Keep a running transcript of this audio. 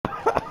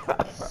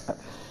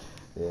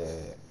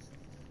Yeah.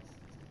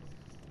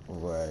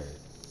 Right.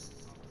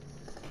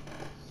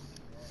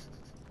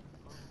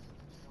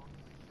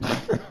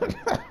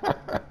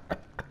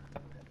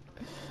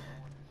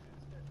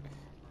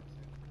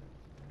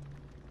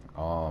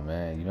 Oh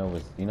man, you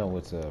know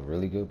what's a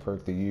really good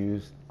perk to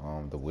use?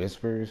 The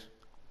whispers.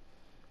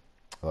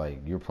 Like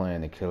you're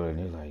playing the killer and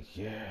you're like,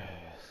 yes,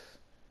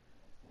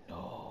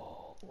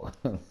 no.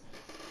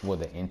 Well,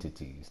 the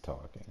entity's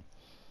talking.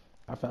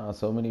 I found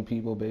so many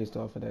people based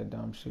off of that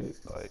dumb shit.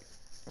 Like,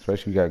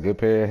 especially you got a good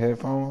pair of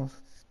headphones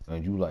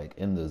and you like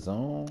in the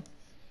zone,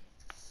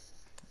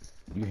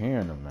 you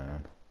hearing them,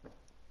 man.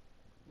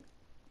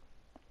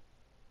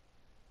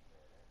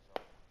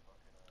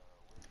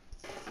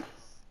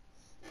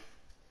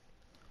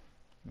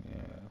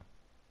 Yeah.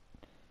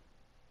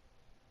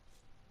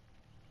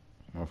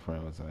 My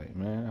friend was like,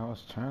 man, I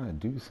was trying to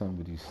do something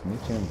with these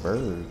snitching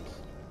birds.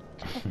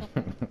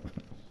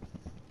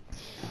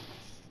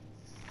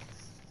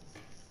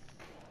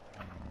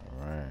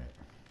 All right.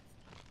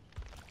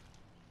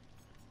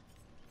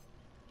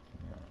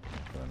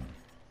 Yeah,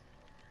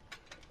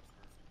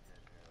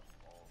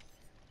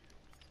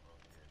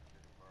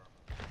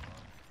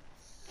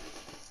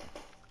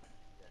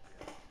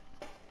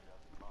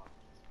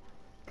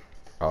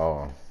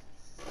 oh.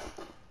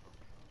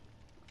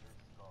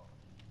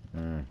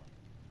 Mm.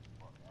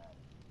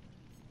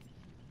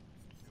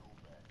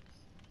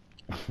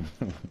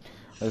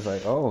 It's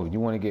like, oh, you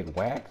want to get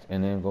whacked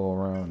and then go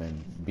around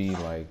and be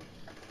like,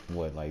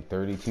 what, like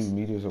 32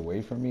 meters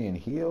away from me and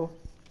heal?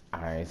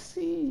 I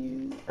see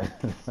you.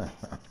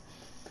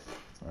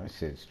 That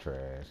shit's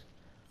trash.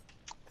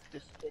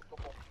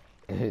 Despicable.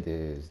 It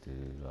is,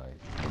 dude. Like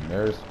the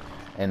nurse,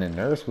 and the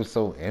nurse was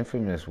so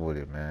infamous with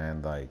it,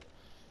 man. Like,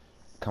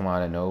 come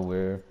out of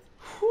nowhere,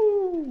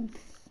 whoo,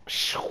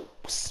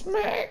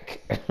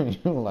 smack.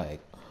 You're like,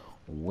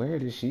 where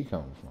did she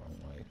come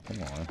from? Like,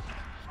 come on.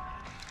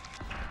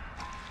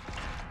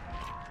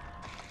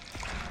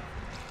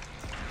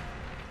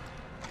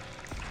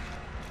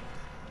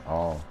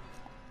 Oh,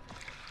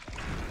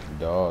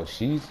 dog.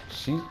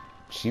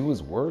 She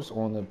was worse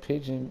on the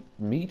pigeon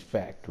meat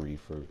factory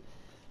for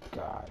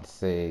God's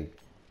sake,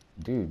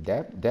 dude.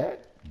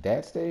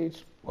 That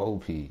stage,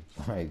 OP.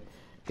 Like,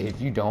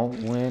 if you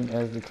don't win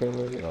as the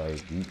killer,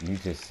 like you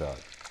just suck.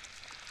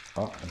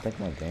 Oh, I think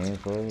my game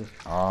froze.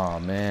 Oh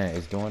man,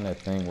 it's doing that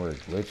thing where it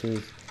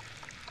glitches.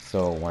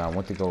 So when I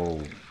went to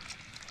go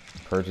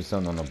purchase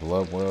something on the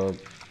Blood World,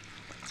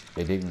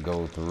 it didn't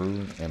go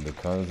through, and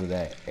because of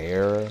that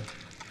error,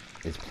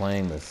 it's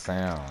playing the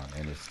sound,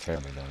 and it's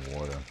terrible than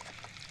water.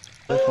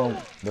 First one,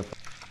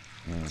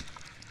 mm,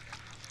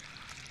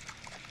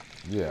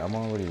 yeah, I'm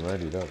already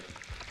readied up,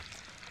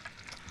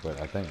 but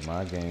I think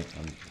my game,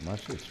 my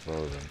shit's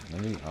frozen.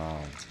 Let me,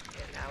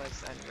 Yeah, now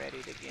it's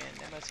unreadied again.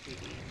 That must be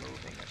E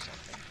moving or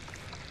something.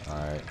 all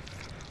right,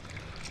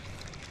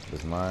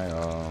 is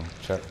my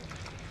check,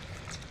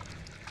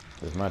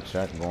 is my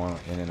check going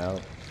in and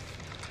out?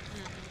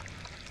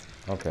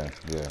 Hmm. Okay,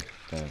 yeah,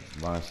 then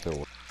mine still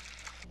works.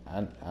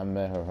 I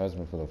met her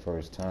husband for the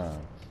first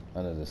time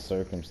under the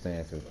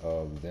circumstances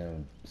of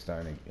them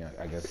starting, you know,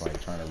 I guess,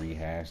 like trying to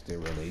rehash their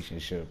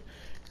relationship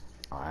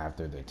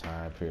after the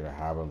time period of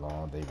however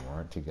long they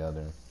weren't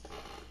together.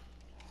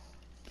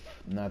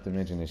 Not to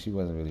mention that she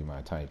wasn't really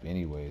my type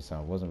anyway, so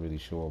I wasn't really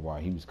sure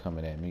why he was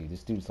coming at me.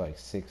 This dude's like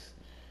six.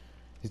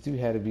 This dude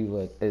had to be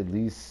like at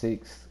least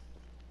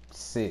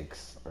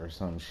 6'6" or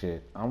some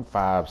shit. I'm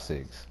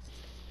 5'6".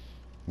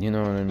 You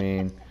know what I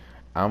mean?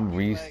 I'm You're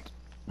re like,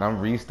 I'm oh,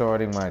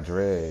 restarting my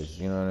dreads.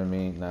 You know what I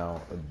mean?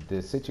 Now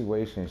the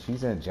situation,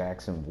 she's in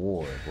Jackson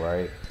Ward,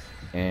 right?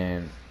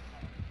 And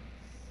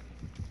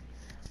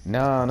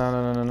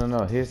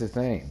no. Here's the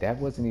thing. That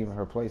wasn't even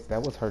her place.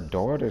 That was her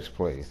daughter's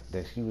place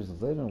that she was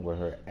living with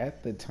her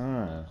at the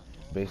time,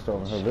 based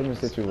on her living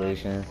choose life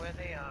situation. where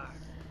they are.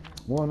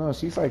 Well, no,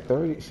 she's like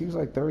 30. She was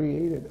like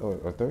 38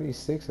 or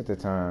 36 at the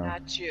time.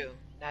 Not you.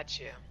 Not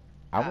you.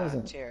 I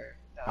wasn't. Terror,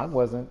 the I other one.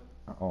 wasn't.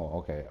 Oh,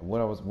 okay.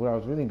 What I was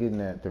really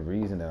getting at, the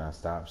reason that I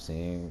stopped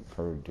seeing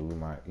her do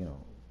my,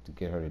 to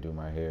get her to do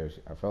my hair,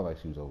 I felt like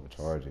she was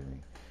overcharging me.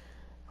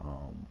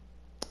 Um,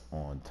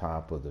 on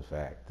top of the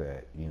fact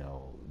that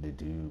the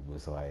dude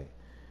was like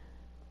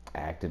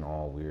acting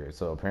all weird.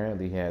 So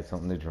apparently he had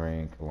something to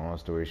drink. Long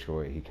story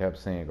short, he kept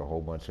saying a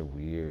whole bunch of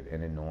weird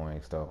and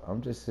annoying stuff.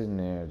 I'm just sitting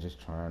there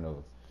just trying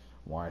to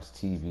watch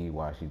TV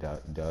while she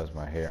does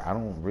my hair. I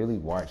don't really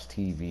watch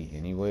TV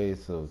anyway,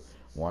 so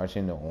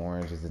watching the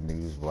Orange is the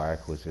News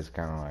Black was just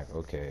kind of like,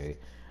 okay,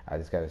 I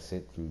just got to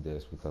sit through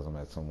this because I'm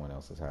at someone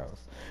else's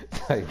house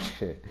type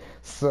shit.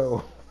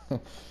 So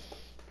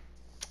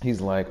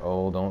he's like,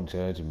 "Oh, don't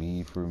judge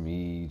me for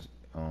me."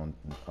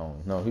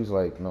 No, he's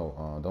like,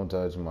 "No, don't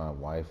judge my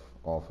wife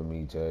off of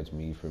me. Judge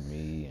me for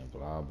me," and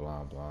blah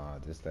blah blah.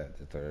 This, that,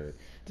 the third.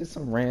 Just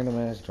some random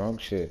ass drunk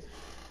shit.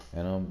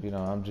 And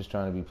I'm just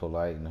trying to be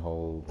polite and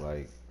hold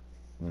like,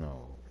 you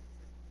know,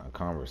 a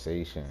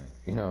conversation.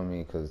 You know what I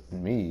mean? Because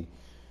me,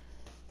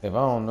 if I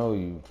don't know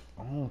you,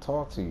 I don't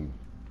talk to you.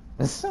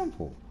 It's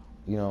simple.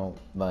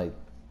 Like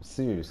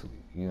Seriously,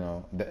 you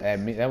know,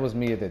 that was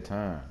me at the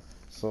time.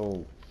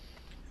 So,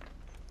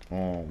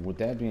 with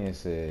that being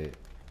said,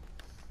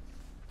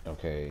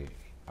 okay,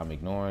 I'm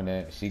ignoring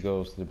that. She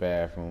goes to the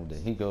bathroom.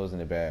 Then he goes in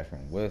the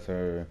bathroom with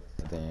her.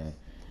 Then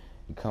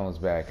he comes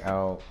back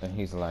out and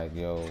he's like,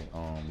 "Yo,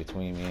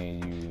 between me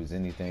and you, is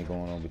anything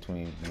going on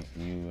between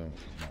you and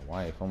my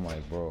wife?" I'm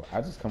like, "Bro,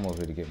 I just come over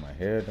here to get my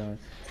hair done.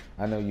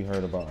 I know you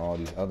heard about all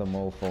these other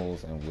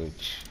mofos in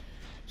which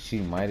she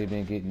might have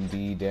been getting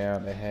beat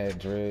down that had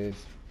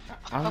dreads.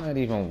 I'm not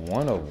even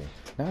one of them.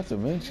 Not to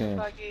You're mention,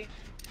 lucky.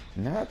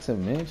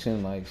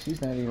 like,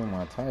 she's not even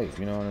my type,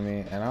 you know what I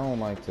mean? And I don't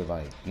like to,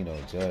 like,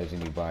 judge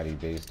anybody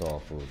based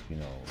off of,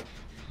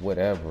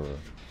 whatever,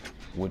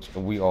 which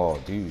we all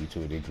do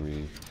to a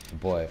degree.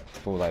 But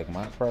for, like,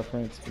 my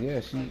preference,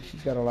 yeah,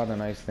 she's got a lot of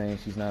nice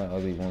things. She's not an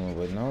ugly woman,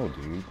 but no,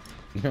 dude.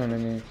 You know what I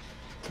mean?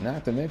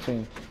 Not to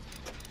mention,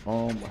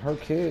 her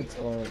kids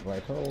are,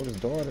 like, her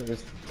oldest daughter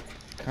is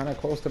kind of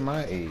close to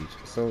my age.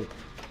 So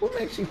what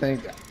makes you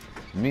think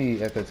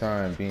me at the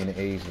time being the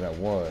age that I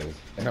was,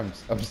 and I'm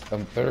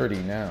 30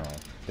 now,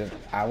 that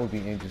I would be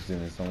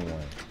interested in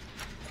someone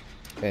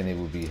and it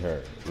would be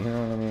her? You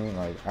know what I mean?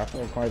 Like, I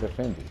felt quite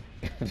offended.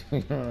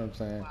 You know what I'm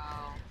saying?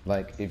 Wow.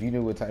 Like, if you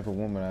knew what type of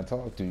woman I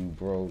talked to,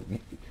 bro,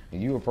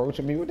 and you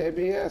approaching me with that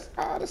BS,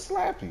 I'd have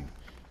slapped you.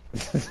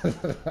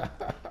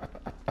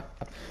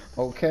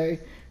 Okay?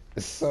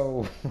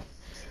 So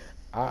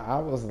I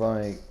was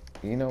like,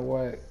 you know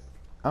what?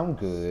 I'm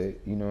good.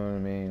 You know what I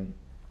mean?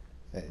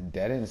 That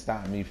didn't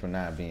stop me from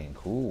not being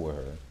cool with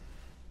her.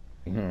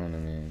 You know what I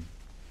mean?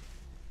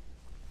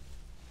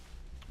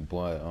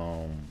 But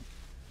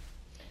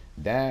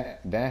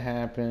that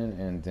happened,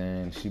 and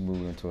then she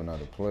moved into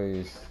another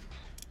place,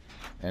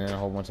 and then a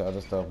whole bunch of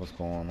other stuff was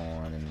going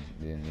on, and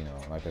then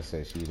like I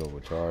said, she was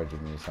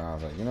overcharging me. So I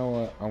was like, you know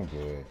what? I'm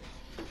good.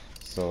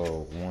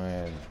 So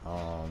when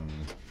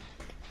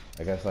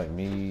I guess like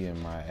me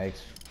and my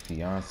ex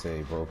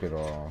fiance broke it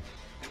off,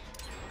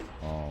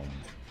 um,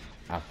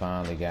 I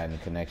finally got in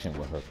connection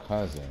with her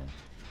cousin,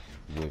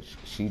 which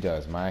she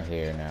does my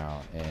hair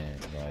now, and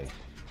like,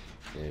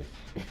 if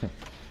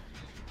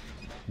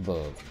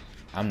look,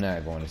 I'm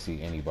not going to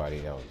see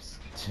anybody else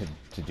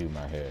to do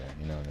my hair.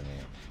 You know what I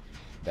mean?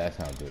 That's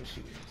how good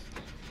she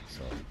is.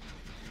 So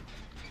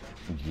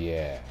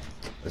yeah.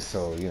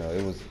 So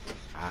it was.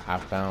 I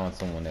found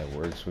someone that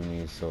works for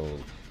me. So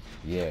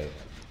yeah.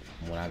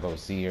 When I go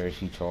see her,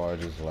 she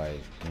charges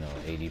like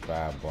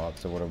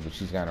 $85 or whatever. But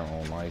she's got her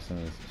own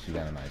license. She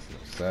got a nice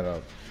little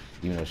setup.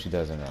 Even though she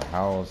does it in her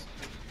house,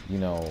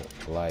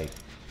 like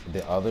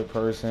the other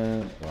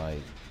person,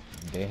 like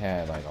they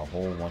had like a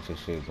whole bunch of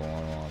shit going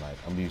on. Like,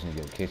 I'm using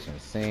your kitchen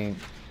sink.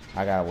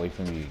 I gotta wait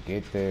for you to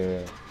get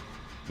there.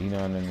 You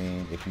know what I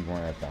mean? If you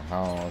weren't at the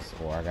house,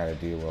 or I gotta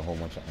deal with a whole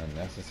bunch of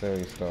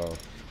unnecessary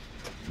stuff.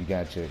 You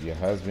got your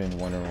husband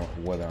wondering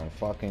whether I'm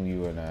fucking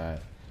you or not.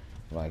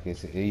 Like,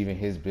 it's even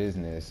his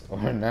business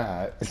or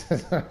not.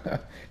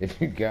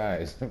 If you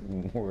guys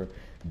were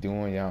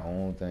doing your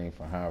own thing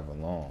for however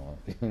long,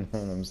 you know what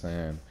I'm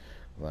saying?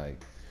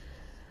 Like,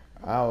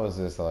 I was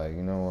just like,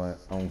 you know what?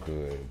 I'm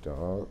good,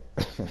 dog.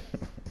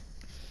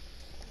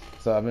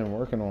 So I've been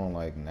working on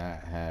like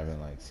not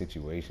having like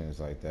situations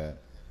like that.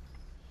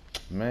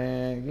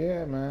 Man,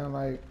 yeah, man,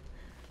 like,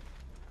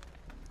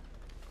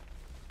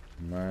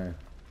 man,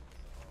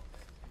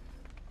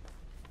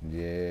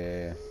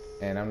 yeah.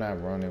 And I'm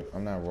not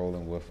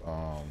rolling with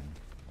uh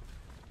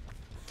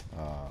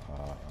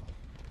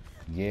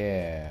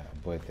yeah,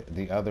 but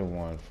the other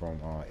one from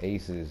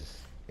Aces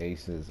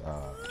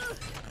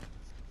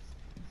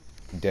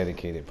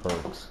dedicated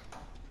perks.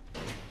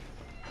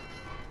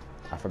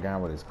 I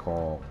forgot what it's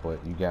called, but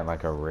you got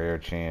like a rare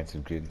chance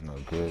of getting a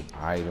good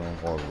item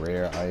or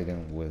rare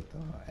item with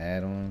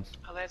add-ons.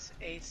 Oh, that's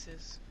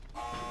aces.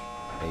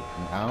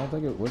 I don't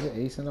think it was it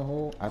Ace in the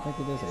Hole. I think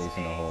it is It's Ace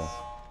in the Hole. ace.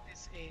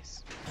 It's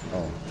ace.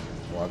 Oh,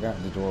 well, I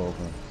got the door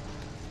open.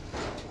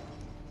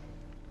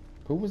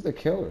 Who was the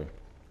killer?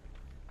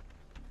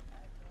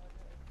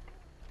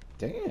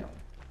 Damn,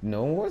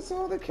 no one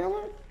saw the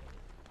killer.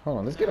 Hold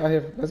on, let's get out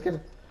here. Let's get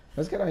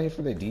out here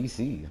for the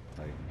DC.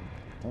 Like,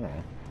 hold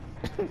on.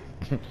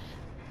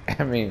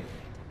 I mean,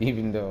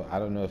 even though I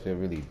don't know if it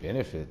really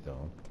benefit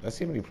though. Let's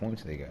see how many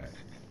points they got.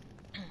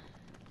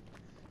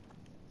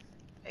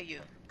 Hey, you.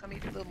 Come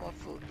eat a little more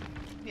food.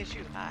 Yes,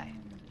 you. Hi.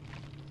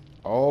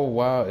 Oh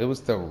wow, it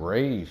was the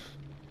Wraith.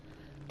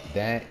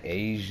 That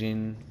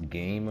Asian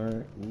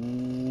gamer.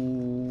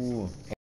 Ooh.